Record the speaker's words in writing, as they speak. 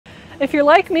If you're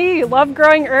like me, you love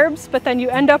growing herbs, but then you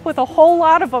end up with a whole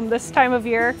lot of them this time of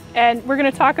year, and we're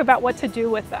going to talk about what to do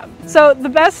with them. So the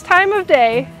best time of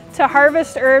day to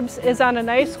harvest herbs is on a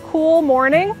nice cool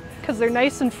morning because they're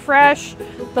nice and fresh.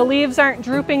 The leaves aren't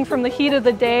drooping from the heat of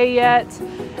the day yet,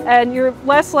 and you're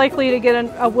less likely to get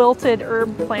a wilted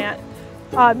herb plant.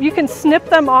 You can snip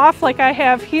them off like I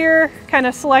have here, kind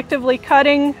of selectively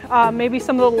cutting maybe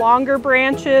some of the longer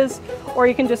branches, or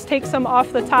you can just take some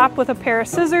off the top with a pair of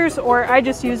scissors, or I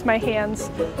just use my hands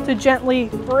to gently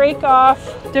break off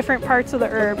different parts of the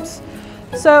herbs.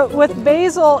 So with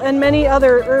basil and many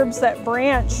other herbs that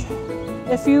branch,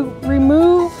 if you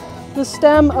remove the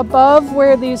stem above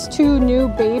where these two new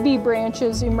baby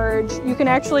branches emerge, you can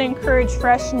actually encourage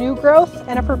fresh new growth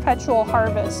and a perpetual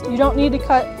harvest. You don't need to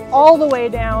cut all the way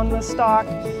down the stalk.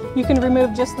 You can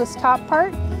remove just this top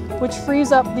part, which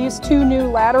frees up these two new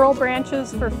lateral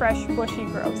branches for fresh bushy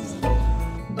growth.